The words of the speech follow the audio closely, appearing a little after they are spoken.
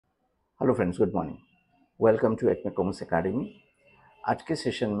Hello friends, good morning. Welcome to Acme commerce academy. आज के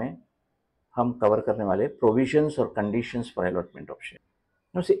session में हम कवर करने वाले प्रोविजंस और conditions for allotment of share.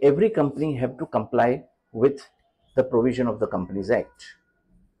 Now see, every company have to comply with the provision of the companies act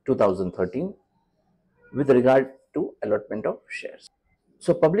 2013 with regard to allotment of shares.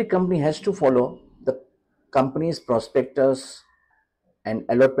 So public company has to follow the company's prospectus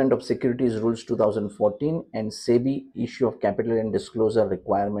and allotment of securities rules 2014 and SEBI issue of capital and disclosure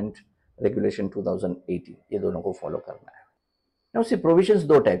requirement regulation 2018, ये दोनों को follow करना है। Now see, provisions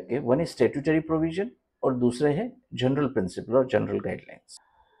दो type के, one is statutory provision और दूसरे है जनरल प्रिंसिपल और जनरल गाइडलाइंस।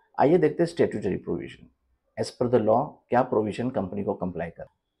 आइए देखते हैं statutory provision. As per the law क्या प्रोविजन कंपनी को कंप्लाई कर।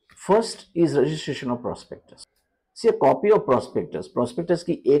 First is registration of prospectus. C, a copy of prospectus, prospectus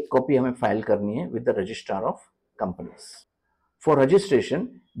की एक कॉपी हमें फाइल करनी है with the registrar of companies for registration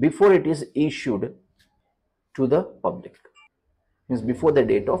before it is issued to the public, means before the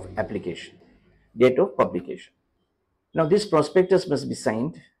date of application, date of publication. Now this prospectus must be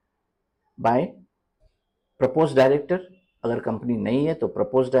signed by proposed director. अगर company नहीं है तो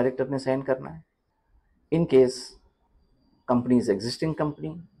proposed director ने sign करना है. In case company is existing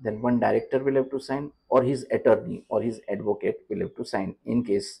company, then one director will have to sign, or his attorney or his advocate will have to sign in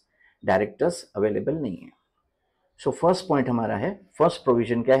case directors available नहीं है. So first point हमारा है, first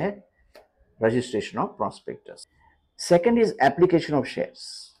provision क्या है? Registration of prospectus. Second is application of shares.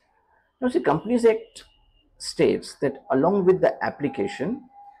 Now see, Companies Act states that along with the application,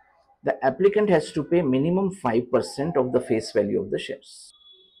 the applicant has to pay minimum 5% of the face value of the shares.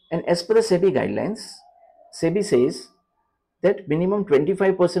 And as per the SEBI guidelines, SEBI says that minimum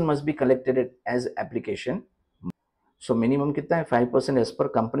 25% must be collected as application. So minimum कितना है? 5% as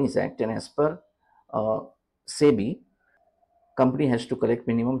per Companies Act, and as per SEBI, company has to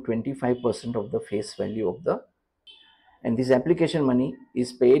collect minimum 25% of the face value of the, and this application money is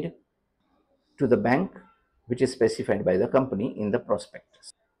paid to the bank which is specified by the company in the prospectus.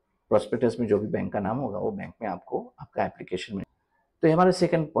 Prospectus में जो भी bank का नाम होगा वो bank में आपको आपका एप्लीकेशन में। तो ये हमारा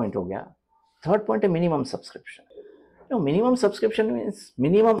सेकंड पॉइंट हो गया। थर्ड पॉइंट है minimum subscription. Minimum subscription means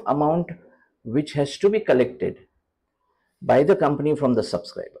minimum amount which has to be collected by the company from the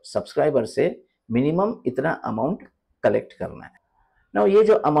subscriber. Subscriber से मिनिमम इतना अमाउंट कलेक्ट करना है। नाउ ये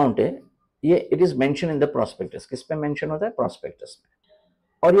जो अमाउंट है ये it is mention in the prospectus. किस पे मेंशन होता है? प्रोस्पेक्टस में।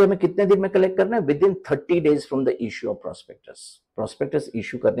 और ये हमें कितने दिन में कलेक्ट करना है? With in 30 days from the issue of prospectus. Prospectus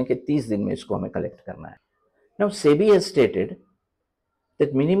issue करने के 30 दिन में इसको हमें कलेक्ट करना है। Now SEBI has stated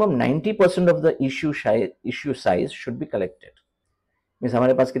that minimum 90% of the issue size should be collected. Means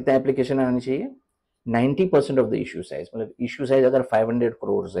हमारे पास कितना एप्लीकेशन आनी चाहिए? 90% ऑफ द इश्यू साइज। मतलब इश्यू साइज अगर 500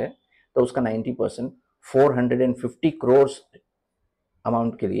 करोड़ है तो उसका 90% 450 करोड़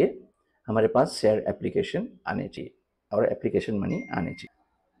अमाउंट के लिए हमारे पास शेयर एप्लीकेशन आने चाहिए और एप्लीकेशन मनी आने चाहिए।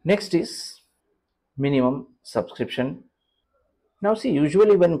 Next is minimum subscription. Now see,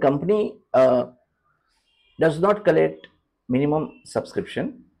 usually when company does not collect minimum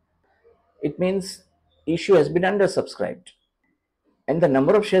subscription, it means issue has been undersubscribed and the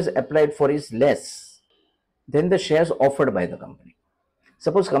number of shares applied for is less than the shares offered by the company.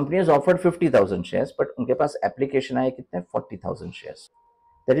 Suppose company has offered 50,000 shares but उनके पास application आए कितने? 40,000 shares.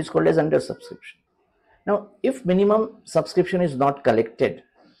 That is called as under subscription. Now, if minimum subscription is not collected,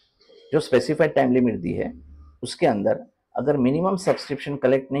 जो specified time limit दी है उसके अंदर अगर minimum subscription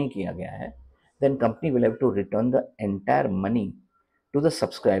collect नहीं किया गया है, then company will have to return the entire money to the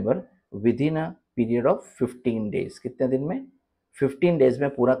subscriber within a period of 15 days. कितने दिन में? 15 days में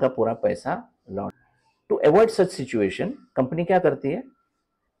पूरा का पूरा पैसा लौट। To avoid such situation, company क्या करती है?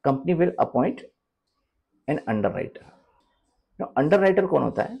 Company will appoint an underwriter. Underwriter कौन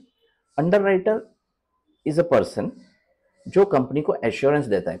होता है? अंडरराइटर इज अ पर्सन जो कंपनी को एश्योरेंस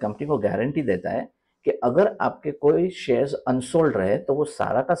देता है, कंपनी को गारंटी देता है कि अगर आपके कोई शेयर्स अनसोल्ड रहे तो वो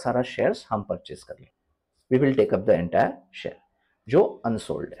सारा का सारा शेयर्स हम परचेज कर लें। We will take up the entire share जो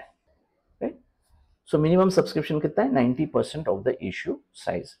अनसोल्ड है। राइट? सो मिनिमम सब्सक्रिप्शन कितना है? 90% of the issue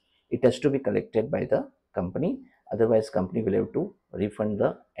size. It has to be collected by the company, otherwise company will have to refund the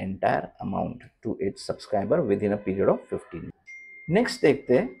entire amount to its subscriber within a period of 15 days. Next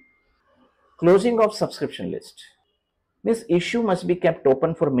देखते हैं closing of subscription list. Means issue must be kept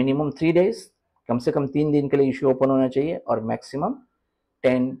open for minimum 3 days, कम से कम 3 दिन के लिए issue open होना चाहिए, और maximum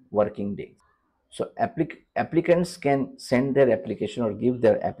 10 working days. So applicants can send their application और give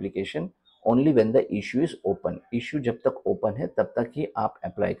their application only when the issue is open. Issue जब तक ओपन है तब तक ही आप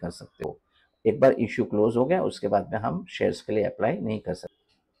अप्लाई कर सकते हो। एक बार इश्यू क्लोज हो गया उसके बाद में हम शेयर्स के लिए अप्लाई नहीं कर सकते।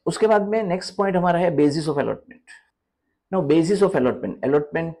 उसके बाद में नेक्स्ट पॉइंट हमारा है basis of allotment. Now basis of allotment,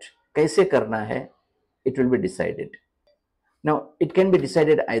 allotment कैसे करना है, it will be decided. Now, it can be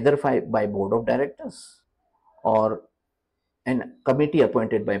decided either by board of directors or an committee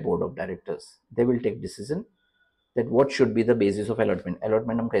appointed by board of directors. They will take decision that what should be the basis of allotment.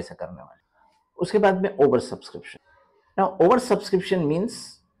 Allotment हम कैसे करने वाले. उसके बाद में over subscription. Now, over subscription means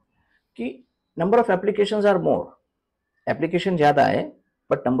कि number of applications are more. Application ज़्यादा है,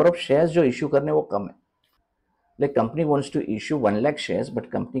 but number of shares जो issue करने वो कम है. Like company wants to issue 1 lakh shares,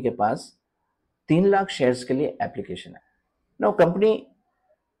 but company के पास 3 लाख shares के लिए application है. Now, company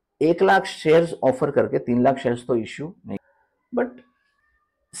 1 lakh shares offer करके 3 लाख shares तो issue नहीं. But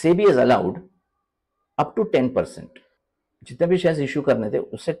SEBI is allowed up to 10%. जितने भी शेयर्स इशू करने थे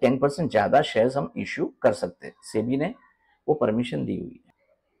उससे 10% ज़्यादा शेयर्स हम इशू कर सकते हैं. सेबी ने वो परमिशन दी हुई है.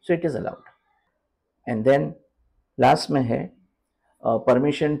 So it is allowed. And then last में है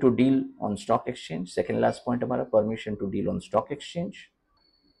permission to deal on stock exchange. Second last point हमारा permission to deal on stock exchange.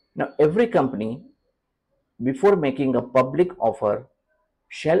 Now every company before making a public offer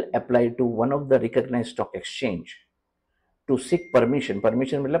shall apply to one of the recognized stock exchange to seek permission.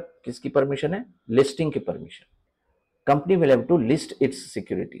 Permission मतलब किसकी permission है? Listing की permission. Company will have to list its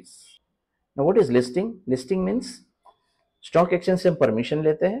securities. Now what is listing? Listing means stock exchange से हम permission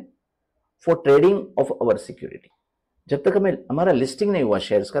लेते हैं for trading of our security. जब तक हमें हमारा listing नहीं हुआ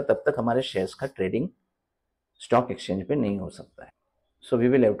shares का, तब तक हमारे shares का trading stock exchange पे नहीं हो सकता है. So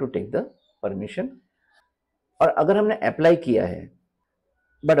we will have to take the permission. और अगर हमने apply किया है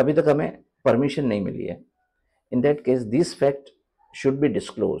but अभी तक हमें permission नहीं मिली है, in that case this fact should be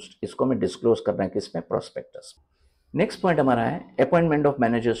disclosed. इसको हमें disclose करना है किसमें? Prospectus. नेक्स्ट पॉइंट हमारा है appointment of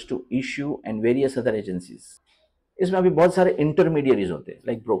managers to issue and various other agencies. इसमें अभी बहुत सारे इंटरमीडियरीज होते हैं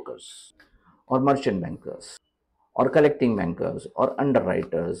लाइक ब्रोकर्स और मर्चेंट बैंकर्स और कलेक्टिंग बैंकर्स और अंडर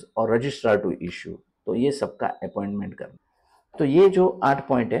राइटर्स और रजिस्ट्रार टू इश्यू. तो ये सबका अपॉइंटमेंट करना. तो ये जो 8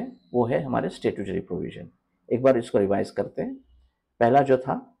 पॉइंट है वो है हमारे स्टेट्यूटरी प्रोविजन. एक बार इसको रिवाइज करते हैं. पहला जो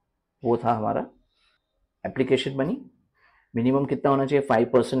था वो था हमारा एप्लीकेशन मनी. मिनिमम कितना होना चाहिए?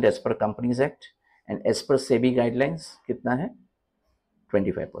 5% as per companies act. And as per SEBI guidelines कितना है?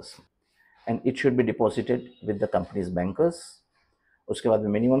 25%. And it should be deposited with the company's bankers. उसके बाद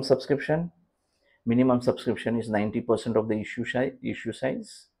में minimum subscription. Minimum subscription is 90% of the issue size.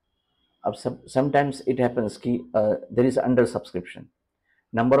 अब sometimes it happens कि there is under subscription.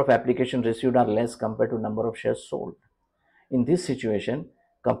 Number of applications received are less compared to number of shares sold. In this situation,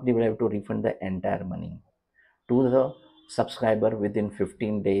 company will have to refund the entire money to the subscriber within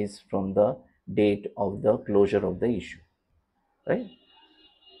 15 days from the date of the closure of the issue. Right?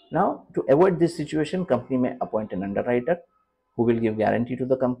 Now, to avoid this situation, company may appoint an underwriter who will give guarantee to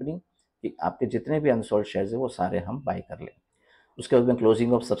the company कि आपके जितने भी unsold shares है वो सारे हम bye कर लें. उसके बाद में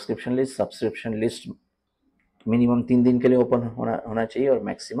closing of subscription list. Subscription list minimum 3 दिन के लिए ओपन होना चाहिए और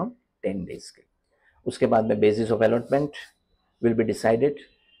मैक्सिमम 10 डेज के. उसके बाद में basis of allotment will be decided.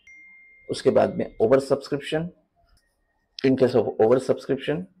 उसके बाद में over subscription. In case of over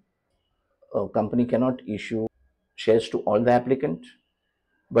subscription company cannot issue shares to all the applicant,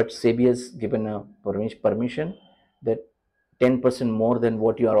 but SEBI has given a permission that 10% more than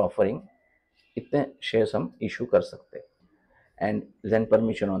what you are offering, इतने shares हम issue कर सकते हैं. And then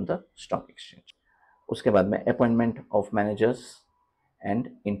permission on the stock exchange. उसके बाद में appointment of managers and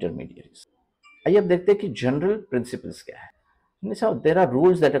intermediaries. आइए अब देखते हैं कि general principles क्या है. So there are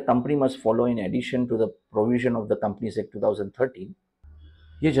rules that a company must follow in addition to the provision of the Companies Act 2013.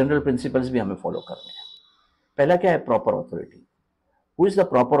 ये जनरल प्रिंसिपल्स भी हमें फॉलो करने हैं. पहला क्या है? Proper authority. Who is the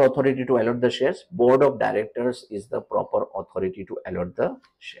proper authority to a lot the shares? Board of directors is the proper authority to a lot the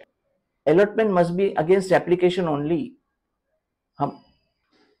share. Allotment must be against application only. हम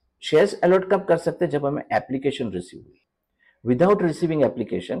shares allot कब कर सकते हैं? जब हमें एप्लीकेशन रिसीव हुई. Without receiving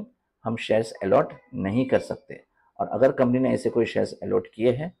application हम shares allot नहीं कर सकते. और अगर कंपनी ने ऐसे कोई शेयर्स अलॉट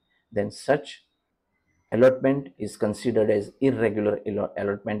किए हैं then such allotment is considered as irregular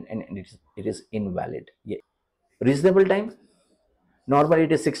allotment and it is invalid. Yeah. Reasonable time, normally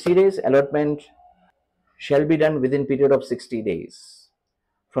it is 60 days. Allotment shall be done within period of 60 days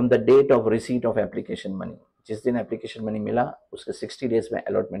from the date of receipt of application money. जिस दिन application money मिला उसके 60 days में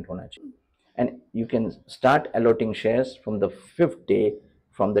allotment होना चाहिए. And you can start allotting shares from the 5th day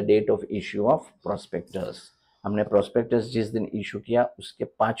from the date of issue of prospectus. हमने prospectus जिस दिन issue किया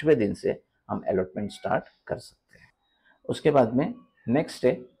उसके 5वें दिन से हम अलॉटमेंट स्टार्ट कर सकते हैं. उसके बाद में नेक्स्ट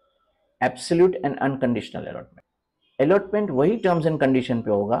है absolute and unconditional allotment. Allotment वही टर्म्स एंड कंडीशन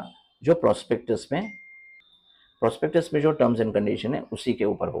पे होगा जो प्रोस्पेक्टस में जो टर्म्स एंड कंडीशन है उसी के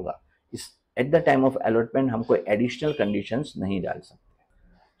ऊपर होगा. इस at the time of allotment हम कोई एडिशनल कंडीशंस नहीं डाल सकते.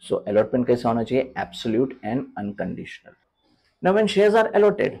 सो अलॉटमेंट कैसा होना चाहिए? Absolute and unconditional. Now when shares are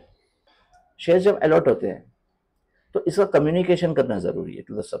allotted, shares जब अलॉट होते हैं तो इसका कम्युनिकेशन करना ज़रूरी है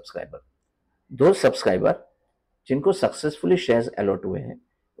टू द सब्सक्राइबर। दो सब्सक्राइबर जिनको सक्सेसफुली शेयर्स अलॉट हुए हैं,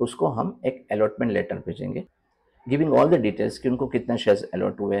 उसको हम एक अलॉटमेंट लेटर भेजेंगे गिविंग ऑल द डिटेल्स कि उनको कितने शेयर्स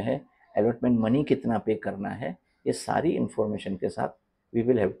अलॉट हुए हैं, अलॉटमेंट मनी कितना पे करना है, ये सारी इंफॉर्मेशन के साथ we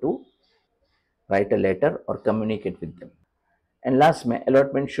will have to right a letter और communicate with them. And last में,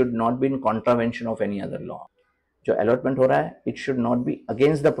 allotment should not be in contravention of any other law. जो अलॉटमेंट हो रहा है it should not be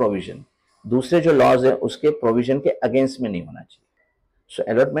against the provision, दूसरे जो लॉज है उसके प्रोविजन के अगेंस्ट में नहीं होना चाहिए। So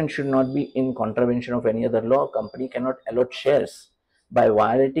allotment should not be in contravention of any other law. Company cannot allot shares by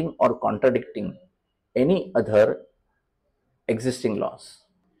violating or contradicting any other existing laws.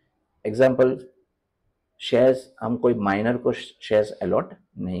 Example, shares हम कोई माइनर को शेयर्स अलॉट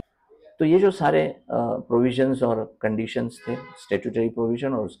नहीं। तो ये जो सारे प्रोविजंस और कंडीशंस थे, स्टेट्यूटरी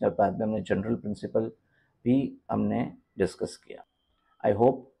प्रोविजन और उसके बाद में हमने जनरल प्रिंसिपल भी हमने डिस्कस किया। आई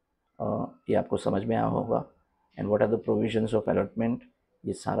होप ये आपको समझ में आया होगा। And what are the provisions of allotment,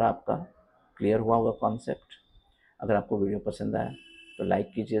 ये सारा आपका क्लियर हुआ होगा कॉन्सेप्ट। अगर आपको वीडियो पसंद आया तो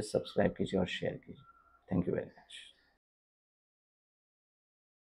लाइक कीजिए, सब्सक्राइब कीजिए और शेयर कीजिए। Thank you very much.